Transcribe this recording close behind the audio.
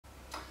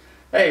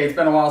Hey, it's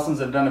been a while since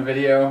I've done a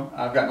video.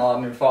 I've gotten a lot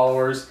of new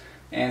followers,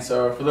 and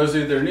so for those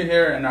of you that are new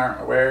here and aren't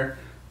aware,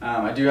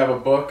 I do have a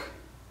book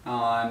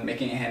on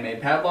making a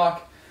handmade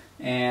padlock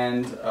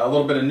and a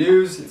little bit of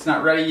news. It's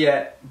not ready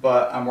yet,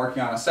 but I'm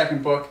working on a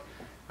second book.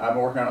 I've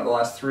been working on it the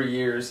last 3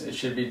 years. It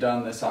should be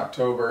done this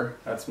October.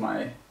 That's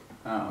my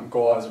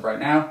goal as of right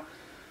now.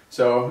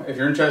 So if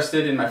you're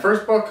interested in my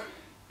first book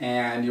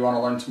and you want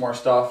to learn some more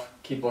stuff,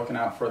 keep looking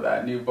out for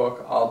that new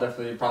book. I'll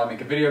definitely probably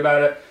make a video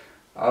about it.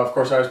 Of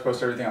course, I always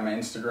post everything on my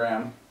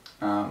Instagram,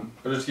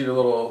 but just to give you a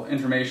little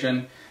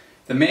information.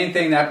 The main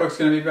thing that book's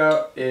going to be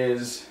about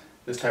is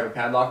this type of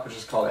padlock, which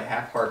is called a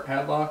half-heart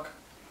padlock.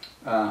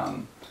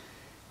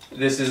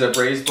 This is a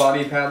braised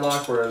body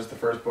padlock, whereas the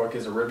first book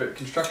is a rivet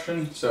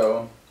construction.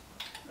 So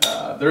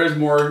there is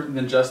more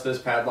than just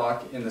this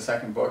padlock in the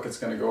second book. It's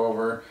going to go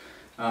over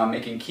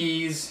making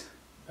keys,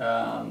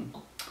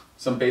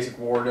 some basic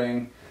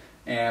warding,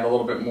 and a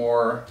little bit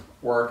more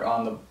work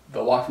on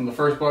the lock from the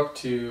first book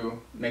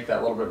to make that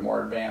a little bit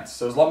more advanced.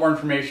 So there's a lot more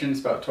information. It's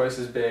about twice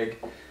as big.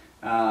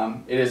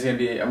 It is going to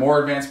be a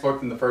more advanced book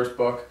than the first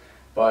book,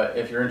 but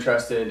if you're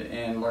interested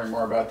in learning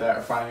more about that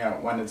or finding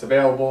out when it's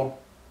available,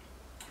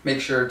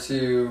 make sure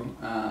to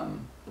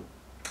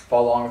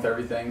follow along with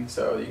everything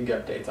so you can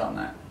get updates on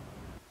that.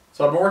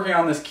 So I've been working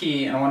on this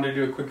key, and I wanted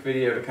to do a quick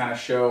video to kind of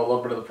show a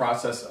little bit of the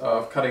process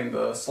of cutting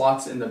the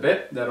slots in the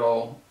bit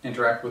that'll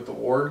interact with the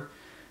ward.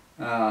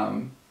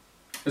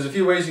 There's a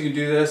few ways you can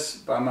do this,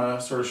 but I'm going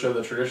to sort of show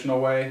the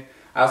traditional way.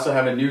 I also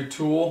have a new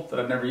tool that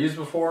I've never used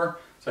before,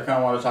 so I kind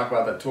of want to talk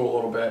about that tool a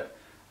little bit.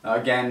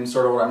 Again,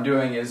 sort of what I'm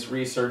doing is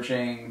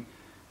researching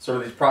sort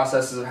of these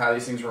processes of how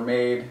these things were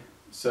made.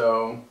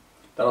 So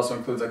that also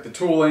includes like the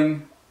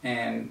tooling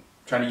and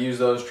trying to use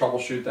those,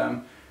 troubleshoot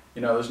them.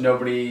 You know, there's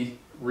nobody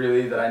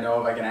really that I know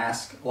of I can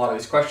ask a lot of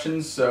these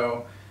questions,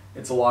 so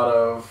it's a lot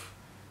of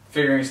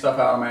figuring stuff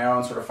out on my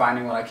own, sort of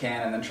finding what I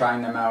can and then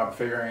trying them out,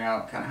 figuring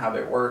out kind of how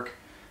they work.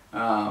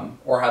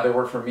 Or how they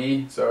work for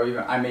me, so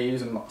even I may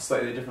use them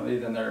slightly differently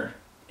than they're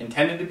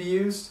intended to be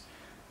used,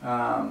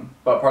 but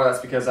part of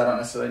that's because I don't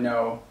necessarily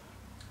know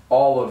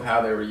all of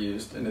how they were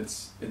used, and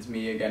it's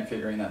me again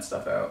figuring that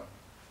stuff out.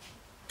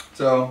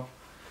 So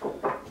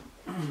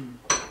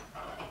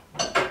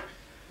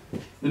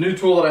the new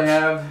tool that I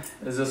have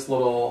is this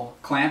little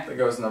clamp that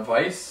goes in the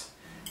vise,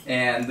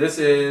 and this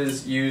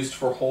is used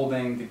for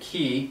holding the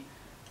key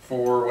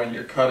for when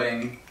you're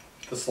cutting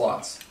the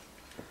slots.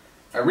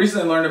 I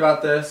recently learned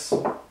about this.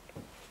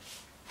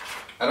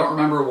 I don't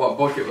remember what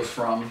book it was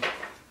from,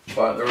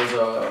 but there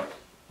was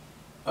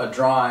a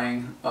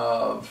drawing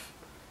of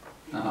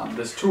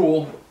this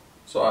tool,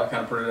 so I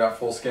kind of put it out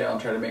full scale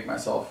and tried to make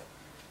myself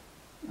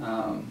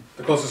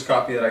the closest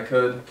copy that I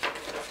could.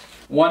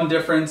 One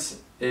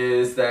difference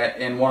is that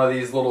in one of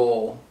these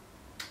little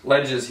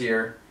ledges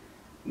here,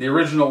 the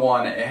original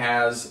one, it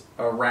has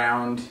a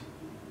round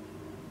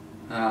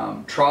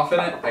trough in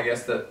it, I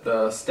guess, that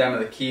the stem of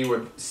the key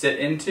would sit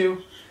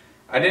into.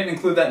 I didn't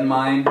include that in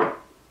mine.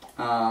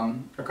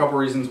 A couple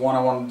reasons. One,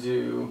 I wanted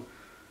to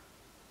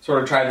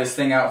sort of try this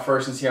thing out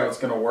first and see how it's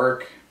going to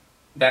work.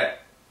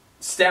 That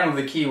stem of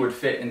the key would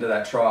fit into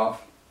that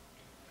trough,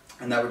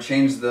 and that would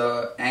change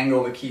the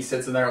angle the key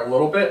sits in there a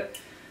little bit.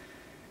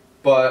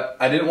 But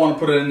I didn't want to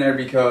put it in there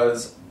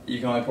because you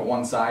can only put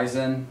one size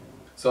in.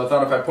 So I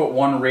thought if I put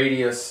one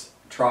radius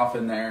trough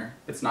in there,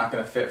 it's not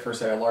going to fit for,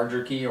 say, a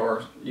larger key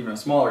or even a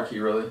smaller key,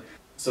 really.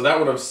 So that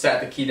would have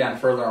sat the key down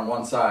further on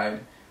one side.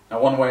 Now,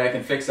 one way I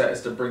can fix that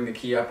is to bring the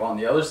key up on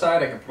the other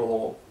side. I can put a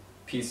little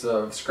piece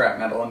of scrap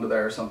metal into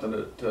there or something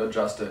to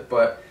adjust it.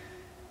 But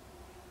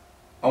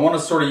I want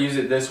to sort of use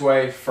it this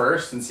way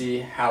first and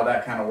see how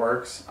that kind of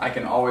works. I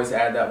can always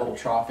add that little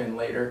trough in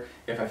later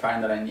if I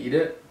find that I need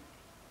it.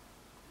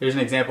 Here's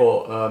an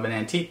example of an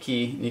antique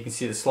key, and you can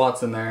see the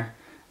slots in there.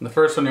 And the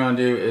first one you want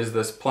to do is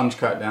this plunge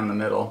cut down the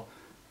middle.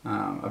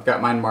 I've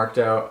got mine marked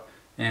out,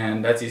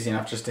 and that's easy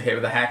enough just to hit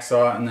with a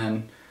hacksaw and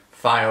then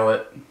file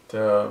it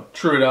to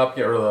true it up,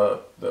 get rid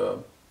of the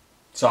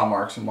saw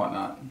marks and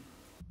whatnot.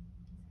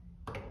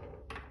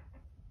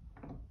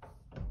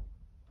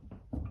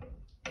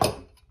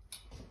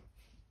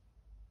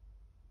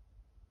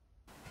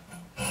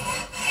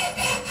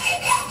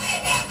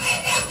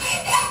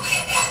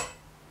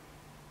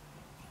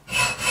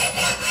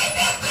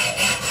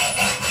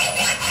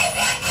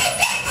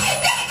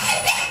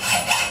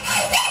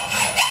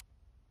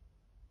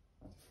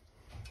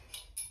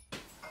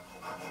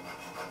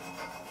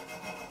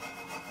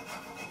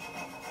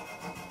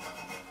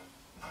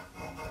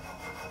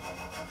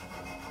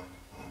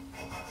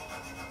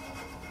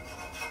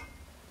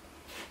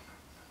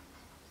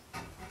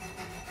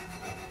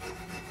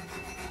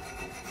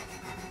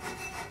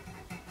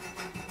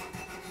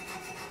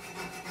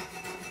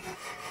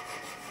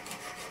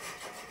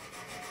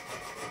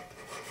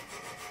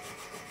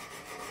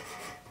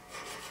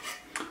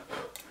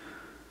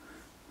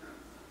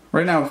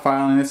 Right now with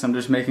filing this, I'm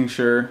just making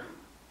sure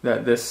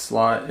that this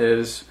slot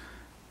is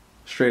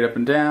straight up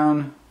and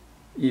down,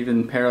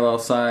 even parallel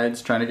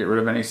sides, trying to get rid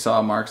of any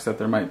saw marks that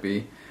there might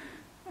be.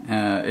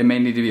 It may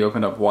need to be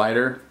opened up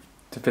wider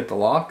to fit the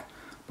lock,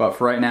 But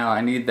for right now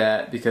I need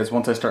that because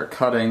once I start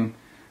cutting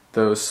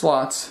those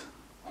slots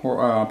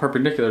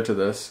perpendicular to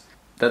this,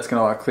 that's going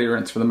to allow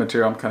clearance for the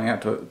material I'm cutting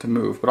out to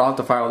move. But I'll have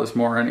to file this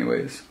more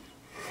anyways.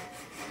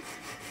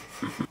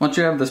 Once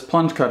you have this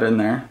plunge cut in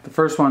there, the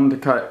first one to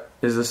cut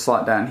is this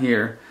slot down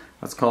here.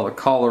 That's called a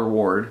collar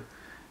ward.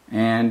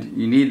 And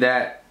you need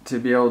that to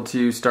be able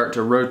to start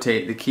to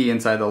rotate the key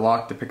inside the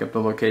lock to pick up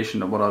the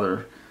location of what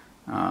other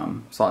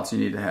slots you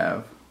need to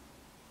have.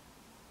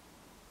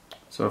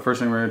 So the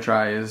first thing we're going to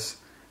try is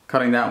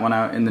cutting that one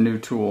out in the new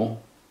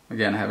tool.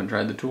 Again, I haven't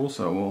tried the tool,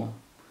 so we'll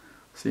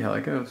see how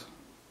that goes.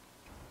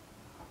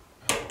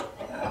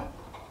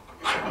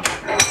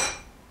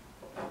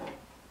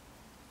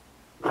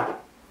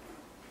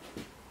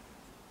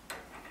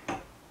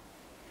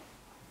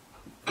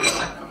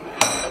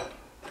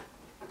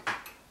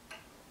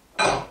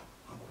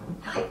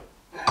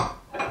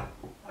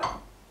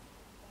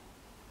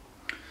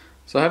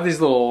 So I have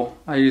these little,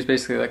 I use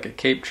basically like a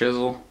cape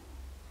chisel,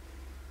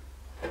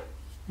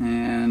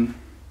 and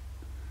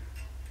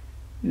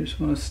you just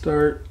want to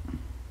start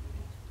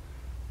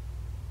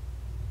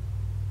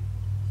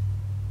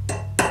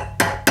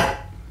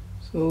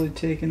slowly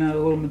taking out a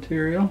little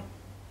material.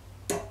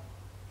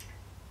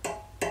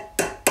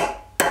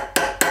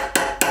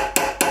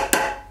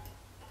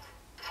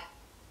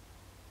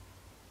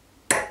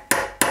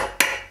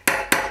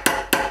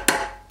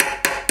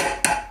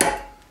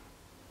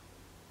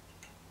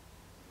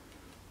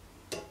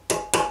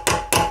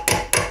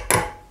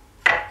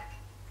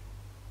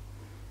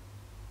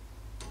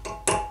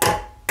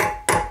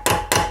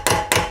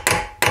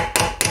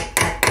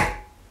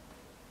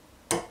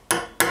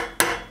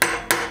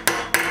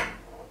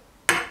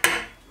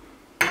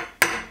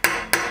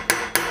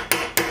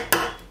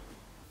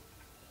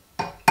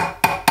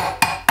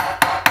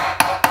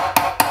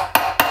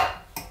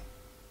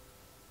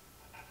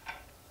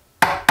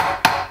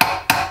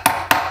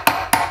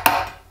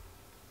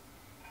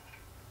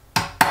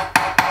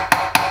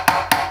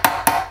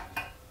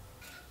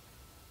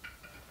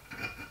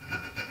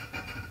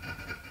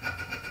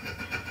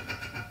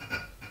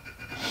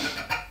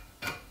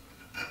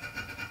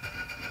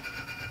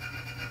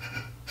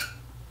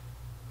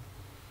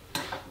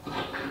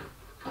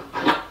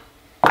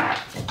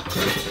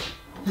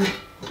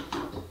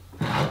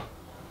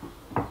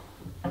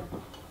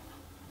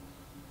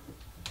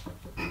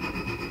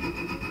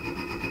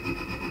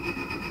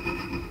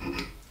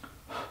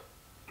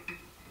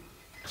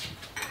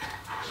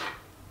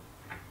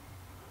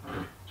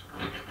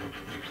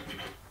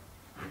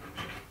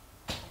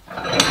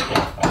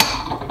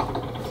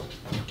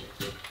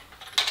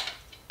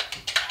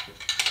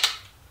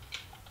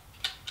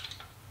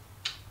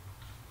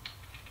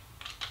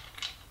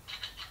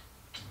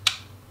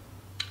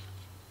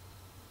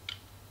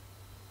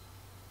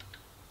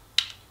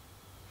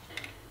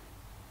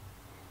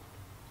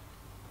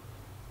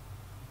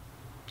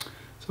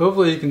 So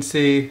hopefully you can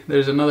see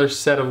there's another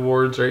set of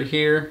wards right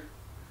here,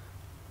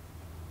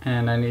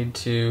 and I need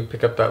to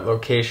pick up that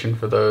location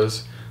for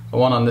those. The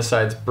one on this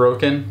side's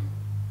broken,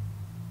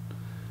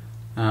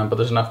 but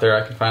there's enough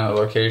there I can find the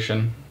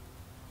location.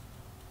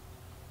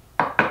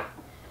 I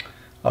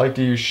like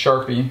to use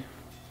Sharpie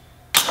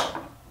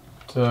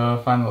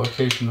to find the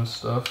location of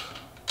stuff.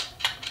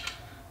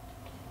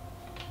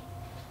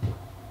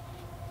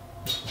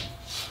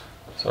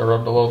 So I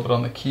rubbed a little bit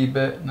on the key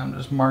bit and I'm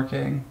just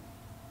marking.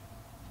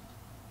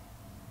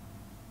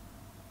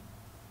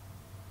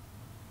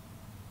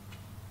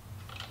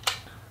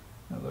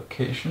 The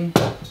location.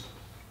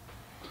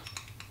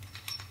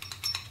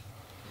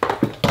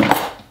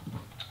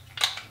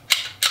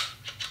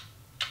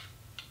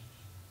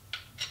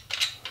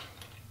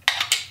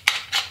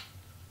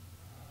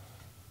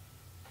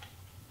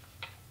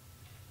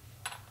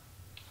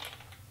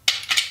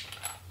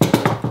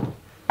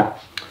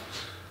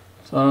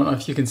 So I don't know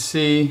if you can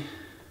see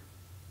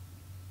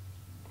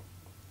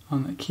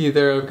on the key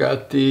there, I've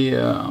got the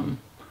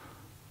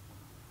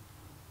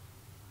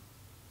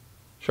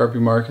Sharpie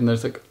mark, and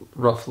there's like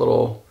rough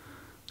little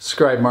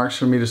scribe marks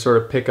for me to sort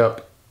of pick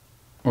up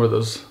where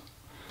those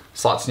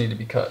slots need to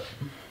be cut.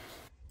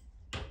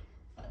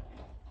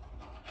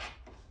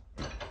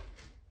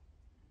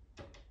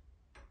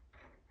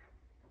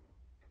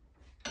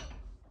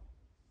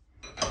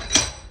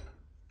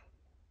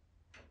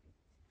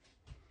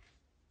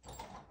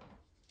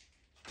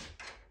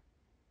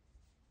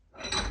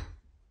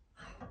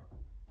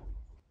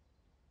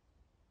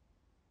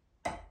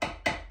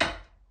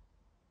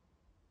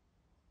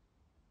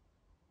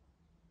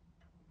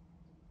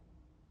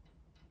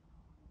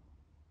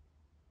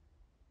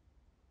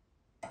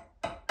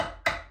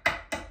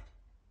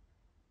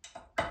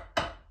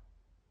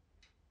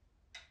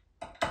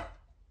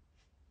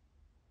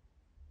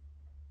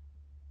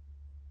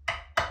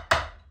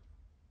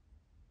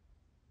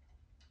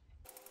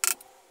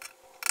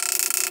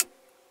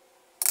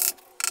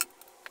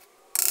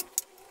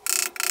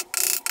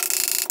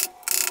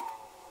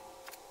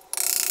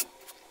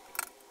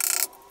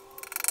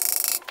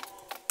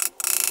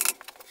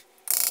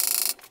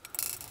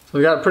 So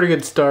we got a pretty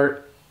good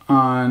start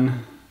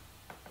on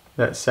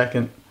that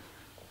second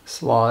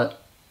slot.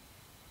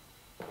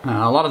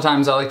 A lot of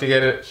times I like to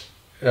get it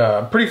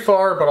pretty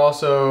far, but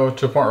also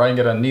to a point where I can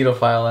get a needle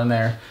file in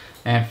there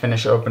and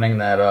finish opening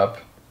that up.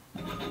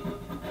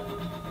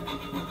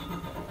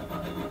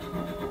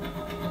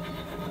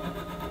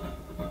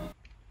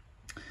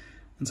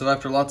 And so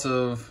after lots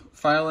of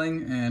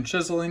filing and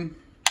chiseling,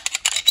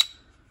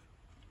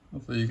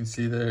 hopefully you can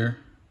see there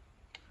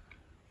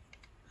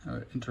how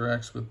it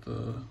interacts with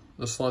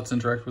the slots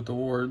interact with the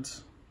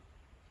wards.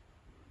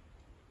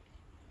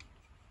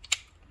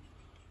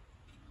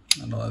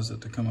 That allows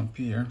it to come up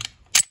here,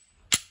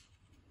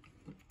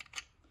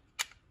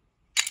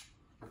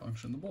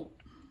 function the bolt.